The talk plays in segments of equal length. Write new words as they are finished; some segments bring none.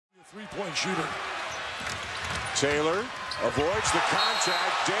Three-point shooter. Taylor avoids the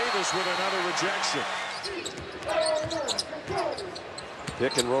contact. Davis with another rejection.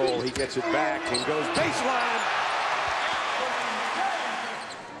 Pick and roll. He gets it back and goes baseline.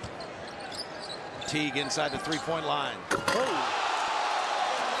 Teague inside the three-point line. Oh.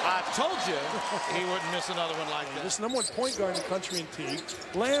 I told you he wouldn't miss another one like that. This #1 point guard in the country in Teague.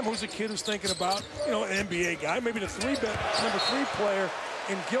 Lamb, who's a kid who's thinking about, an NBA guy, maybe the number 3 player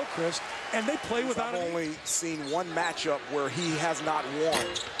in Gilchrist, and they play without I've only seen one matchup where he has not won.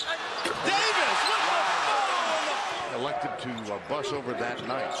 Davis! Elected to bus over that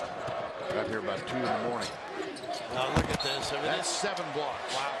night. Got here about 2 in the morning. Now look at this. That's 7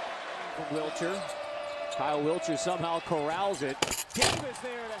 blocks. Wow. From Wilcher. Kyle Wilcher somehow corrals it. Davis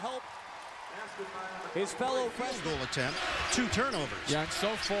there to help his fellow friend. Goal attempt, 2 turnovers. Yeah, and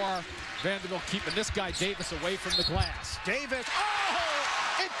so far, Vanderbilt keeping this guy Davis away from the glass. Davis,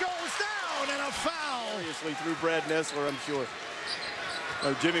 oh, it goes down and a foul. Seriously, through Brad Nessler, I'm sure.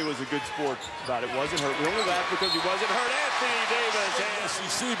 Jimmy was a good sport about it. Wasn't hurt. We only laughed because he wasn't hurt. Anthony Davis.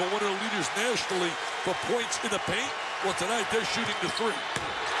 SEC, but one of the leaders nationally for points in the paint. Well, tonight they're shooting the 3.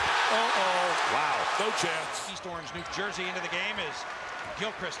 Wow. No chance. East Orange, New Jersey into the game as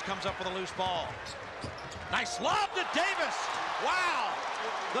Gilchrist comes up with a loose ball. Nice lob to Davis. Wow.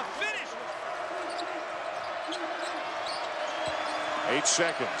 The finish. 8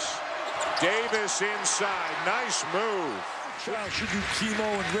 seconds. Davis inside. Nice move. Child should do chemo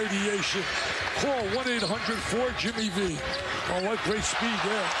and radiation. Call 1-800-4-JIMMY-V. Oh, what great speed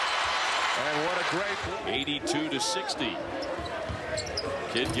there. And what a great 82-60.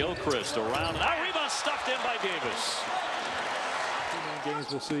 Kid Gilchrist around. Now rebound stuffed in by Davis. Games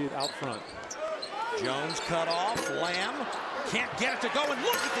we'll see it out front. Jones cut off. Lamb can't get it to go. And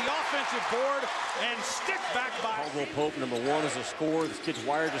look at the offensive board and stick back by. Caldwell Pope, #1 is a scorer. This kid's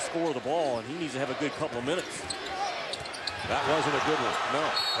wired to score the ball, and he needs to have a good couple of minutes. That wasn't a good one. No.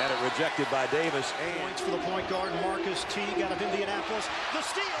 Had it rejected by Davis. Points for the point guard, Marcus Teague out of Indianapolis. The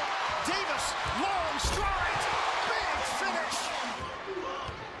steal. Davis, long strides. Big finish.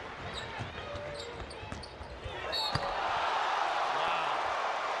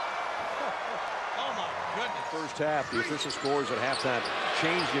 First half, the official scores at halftime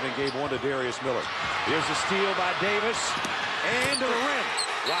changed it and gave one to Darius Miller. Here's a steal by Davis and to the rim.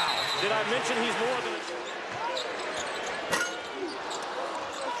 Wow. Did I mention he's more than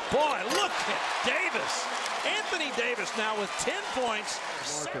Boy, look at Davis. Anthony Davis now with 10 points.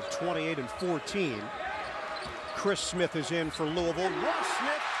 Mark of 28 and 14. Chris Smith is in for Louisville. Ross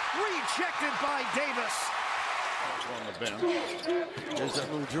Smith rejected by Davis. On the bench. There's that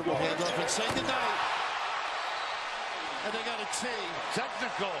little dribble handoff and say goodnight. And they got a T.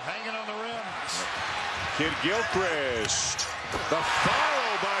 Technical, hanging on the rim. Kid Gilchrist. The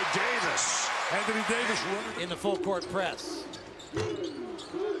foul by Davis. Anthony Davis running In the full court press.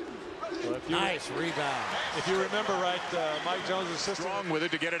 Nice rebound. If you remember right, Mike Jones' assistant. Strong with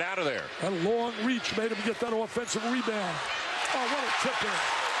it to get it out of there. A long reach made him get that offensive rebound. Oh, what a tip in.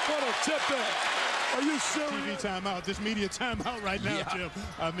 What a tip in. Are you serious? TV timeout, this media timeout right now, Jim.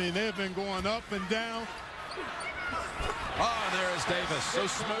 I mean, they've been going up and down. Oh, there is Davis. So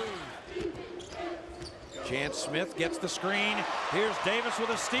smooth. Chance Smith gets the screen. Here's Davis with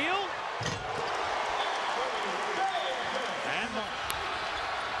a steal. And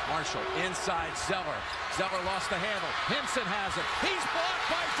Marshall inside Zeller. Zeller lost the handle. Henson has it. He's blocked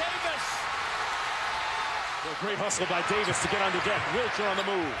by Davis. a great hustle by Davis to get on the deck. Wilcher on the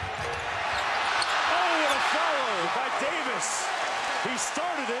move. Oh, what a follow by Davis. He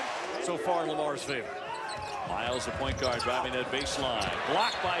started it. So far in Lamar's favor. Miles, the point guard, driving that baseline.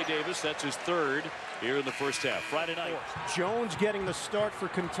 Blocked by Davis. That's his third here in the first half. Friday night. Jones getting the start for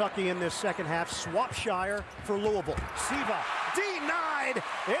Kentucky in this second half. Swapshire for Louisville. Siva denied.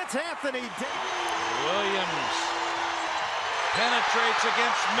 It's Anthony Davis. Williams penetrates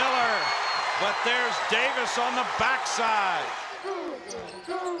against Miller, but there's Davis on the backside.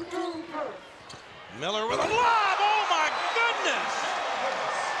 Miller with a lob. Oh my goodness!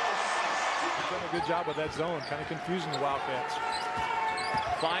 He's done a good job with that zone, kind of confusing the Wildcats.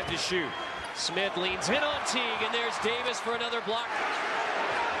 5 to shoot. Smith leans in on Teague, and there's Davis for another block.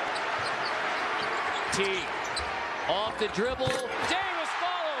 Teague off the dribble. Davis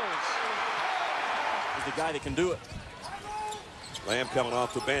follows. He's the guy that can do it. Lamb coming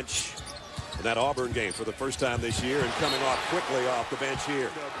off the bench in that Auburn game for the first time this year and coming off quickly off the bench here.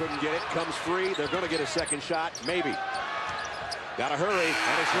 Couldn't get it, comes free. They're going to get a second shot, maybe. Got to hurry,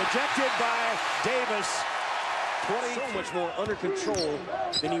 and it's rejected by Davis. So much more under control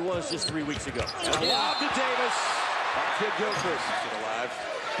than he was just 3 weeks ago. And a lob to Davis. Kid Gilchrist is alive.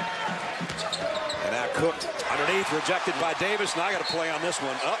 Cook underneath, rejected by Davis. Now I got to play on this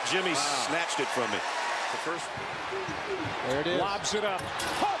one. Up, Jimmy snatched it from me. The first. There it is. Lobs it up.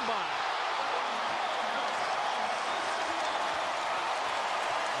 Oh, my.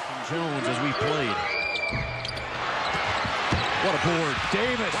 Jones as we played. What a board.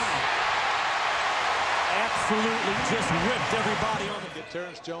 Davis. Wow. Absolutely just whipped everybody on the. Get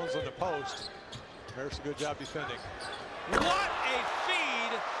Terrence Jones on the post. Harris, a good job defending. What a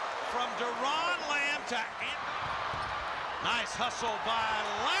feed from Deron Lamb to nice hustle by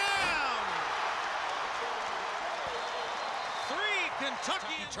Lamb. 3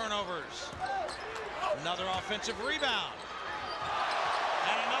 Kentucky turnovers. Another offensive rebound.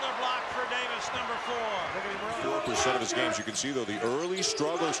 And another block for Davis, number 4. 4% of his games. You can see, though, the early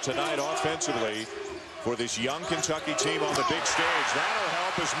struggles tonight offensively for this young Kentucky team on the big stage. That'll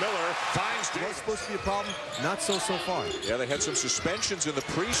help as Miller finds Davis. What's supposed to be a problem? Not so far. Yeah, they had some suspensions in the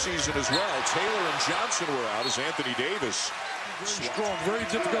preseason as well. Taylor and Johnson were out as Anthony Davis. Very strong, very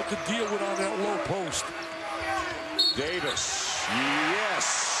difficult to deal with on that low post. Davis,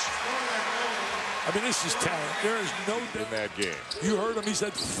 yes. I mean, this is talent. There is no in that game. You heard him. He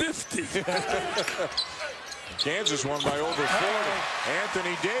said 50. Kansas won by over 40.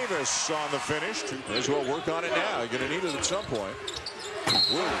 Anthony Davis on the finish. May as well work on it now. You're going to need it at some point.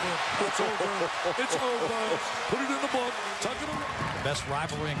 Whoa. It's over. It's over. Put it in the book. Tuck it away. The best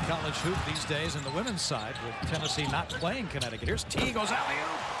rivalry in college hoop these days in the women's side, with Tennessee not playing Connecticut. Here's T goes out. Oh,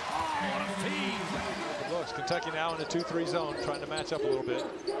 what a feed. Looks Kentucky now in the 2-3 zone, trying to match up a little bit.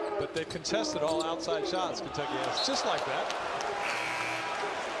 But they've contested all outside shots, Kentucky has. Just like that.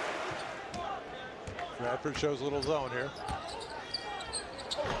 Bradford shows a little zone here.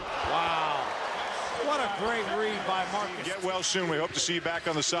 Wow. What a great read by Marcus. Get well soon. We hope to see you back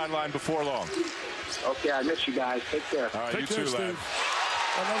on the sideline before long. Okay, I miss you guys. Take care. All right, you too, lad.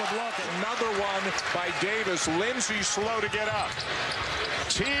 Another block. Another one by Davis. Lindsey slow to get up.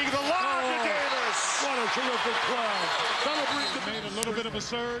 Teague the lob to Davis. What a terrific crowd. Made a little bit of a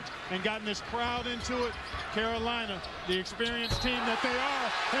surge and gotten this crowd into it. Carolina, the experienced team that they are,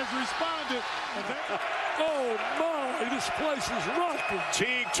 has responded. Oh my, this place is rocking.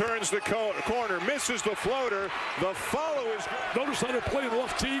 Teague turns the corner, misses the floater. The follow is. Notice how they're playing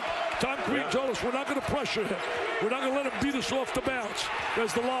off Teague. Tom Crean told us we're not going to pressure him. We're not going to let him beat us off the bounce.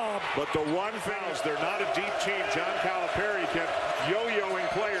 There's the lob. But the one thing is they're not a deep team. John Calipari kept yo-yoing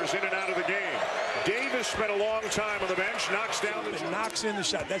players in and out of the game. Davis spent a long time on the bench, knocks down the shot. Knocks in the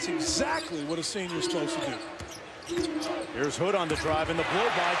shot. That's exactly what a senior's supposed to do. Here's Hood on the drive, and the blow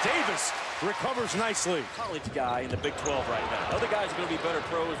by Davis recovers nicely. College guy in the Big 12 right now. Other guys are going to be better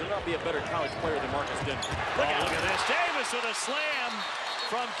pros. They're not be a better college player than Marcus Denver. Look at this. Davis with a slam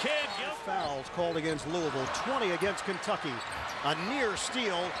from Kidd. Fouls called against Louisville, 20 against Kentucky. A near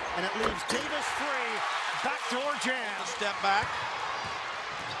steal, and it leaves Davis free. Backdoor jam. Step back.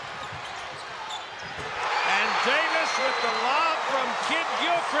 And Davis with the lob from Kidd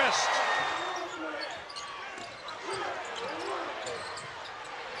Gilchrist.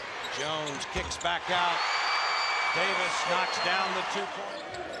 Jones kicks back out. Davis knocks down the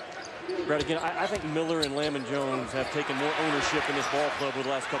 2-point. Brad, again, I think Miller and Lamb and Jones have taken more ownership in this ball club over the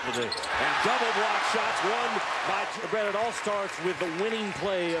last couple of days. And double block shots won by Brad, it all starts with the winning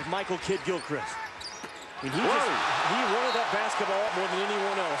play of Michael Kidd Gilchrist. I mean, he wanted that basketball more than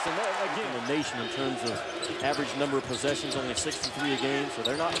anyone else. And that, again, in the nation in terms of average number of possessions, only 63 a game, so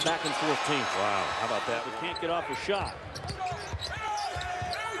they're not a back and forth team. Wow, how about that? They can't get off a shot.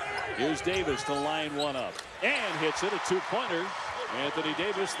 Here's Davis to line one up and hits it, a 2-pointer. Anthony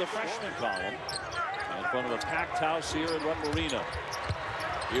Davis, the freshman column, in front of a packed house here at Rupp Arena.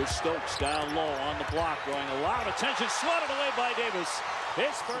 Here's Stokes down low on the block, drawing a lot of attention, swatted away by Davis.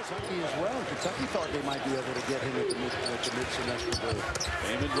 His first. Kentucky as well. Kentucky thought they might be able to get him at the mid-semester break.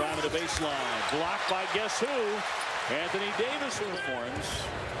 Damon Brown to the baseline, blocked by guess who? Anthony Davis uniforms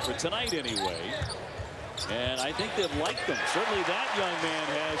for tonight anyway. And I think they've liked them. Certainly that young man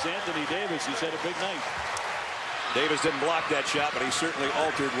has Anthony Davis. He's had a big night. Davis didn't block that shot, but he certainly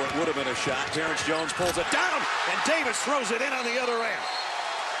altered what would have been a shot. Terrence Jones pulls it down, and Davis throws it in on the other end.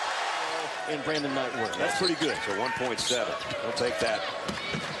 And Brandon Knight worked. That's pretty good. So 1.7. He'll take that.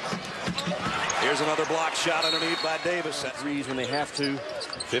 Here's another block shot underneath by Davis. That's threes when they have to.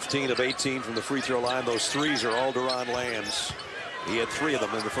 15 of 18 from the free throw line. Those threes are all Deron Lamb's. He had 3 of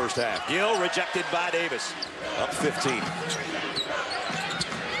them in the first half. Gill rejected by Davis. Up 15.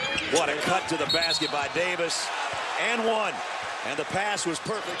 What a cut to the basket by Davis. And 1. And the pass was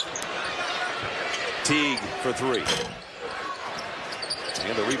perfect. Teague for 3.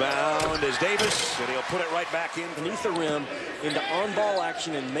 And the rebound is Davis, and he'll put it right back in. Beneath the rim, into on-ball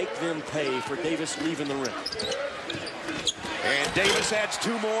action, and make them pay for Davis leaving the rim. And Davis adds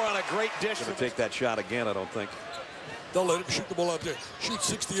 2 more on a great dish. Going to take that shot again, I don't think. They'll let him shoot the ball out there. Shoot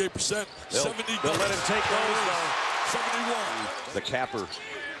 68%. They'll let him take those, though. 71. The capper.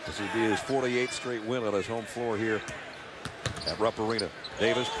 This will be his 48th straight win on his home floor here at Rupp Arena.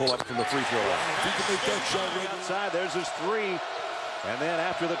 Davis pull up from the free throw line. If he can make that shot right outside, there's his 3. And then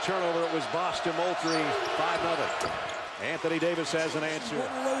after the turnover, it was Boston Moultrie, 5-0. Anthony Davis has an answer.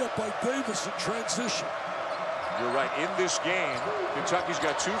 What a layup by Davis in transition. You're right. In this game, Kentucky's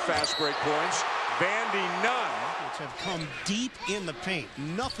got 2 fast break points. Vandy, none. Have come deep in the paint.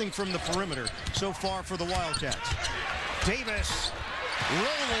 Nothing from the perimeter so far for the Wildcats. Davis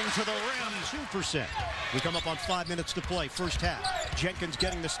rolling to the rim. 2%. We come up on 5 minutes to play. First half. Jenkins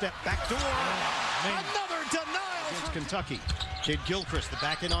getting the step back door. Another denial against Kentucky. Kid Gilchrist, the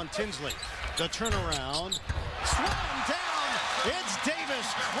back in on Tinsley. The turnaround. Slam down. It's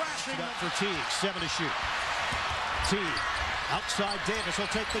Davis crashing up for Teague. 7 to shoot. Teague outside Davis. He'll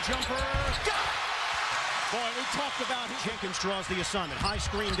take the jumper. Got it! Boy, we talked about him. Jenkins draws the assignment. High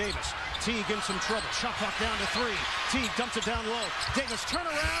screen Davis. Teague in some trouble. Shot clock down to 3. Teague dumps it down low. Davis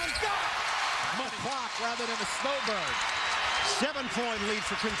turnaround. Got it! Much clock rather than a snowbird. 7-point lead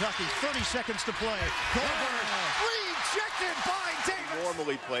for Kentucky. 30 seconds to play. Goldberg rejected by Davis.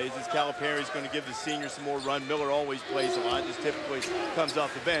 Normally plays as Calipari's going to give the seniors some more run. Miller always plays a lot. This typically comes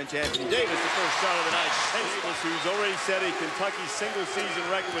off the bench. Anthony Davis, the first shot of the night. Davis, who's already set a Kentucky single-season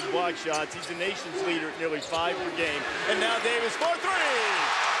record with block shots. He's the nation's leader at nearly 5 per game. And now Davis for 3.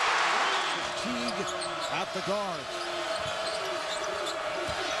 Teague at the guard.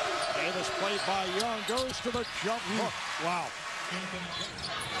 Davis played by Young, goes to the jump hook. Wow.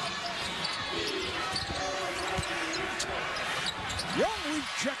 Young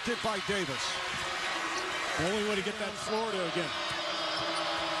rejected by Davis. Only way to get that Florida again.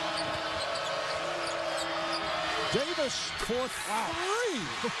 Davis for 3.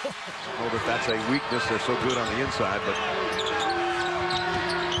 I know that that's a weakness. They're so good on the inside, but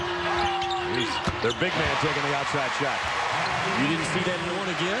their big man taking the outside shot. You didn't see that one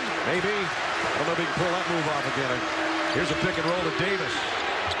again? Maybe. I don't know if he can pull that move off again. Here's a pick and roll to Davis.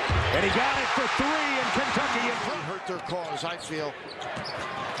 And he got it for 3, and Kentucky in front. Hurt their cause, I feel.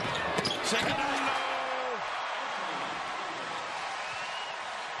 Second down, no.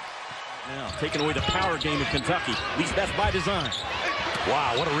 Now, taking away the power game of Kentucky. At least that's by design.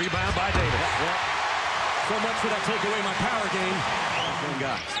 Wow, what a rebound by Davis. Well, so much for that take away my power game.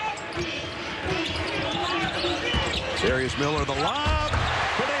 Guys. Darius Miller, the lob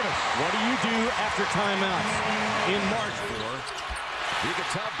for Davis. What do you do after timeouts in March? You could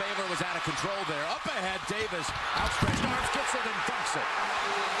tell Baylor was out of control there. Up ahead, Davis. Outstretched arms, gets it and dunks it.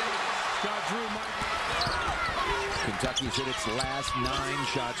 Got Drew Kentucky's hit its last 9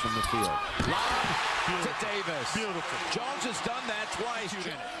 shots from the field. Lob to Davis. Beautiful. Jones has done that twice.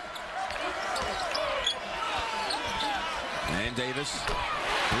 And Davis,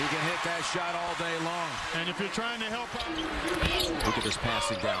 he can hit that shot all day long. And if you're trying to help out. Look at this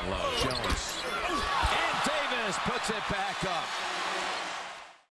passing down low. Jones. And Davis puts it back up.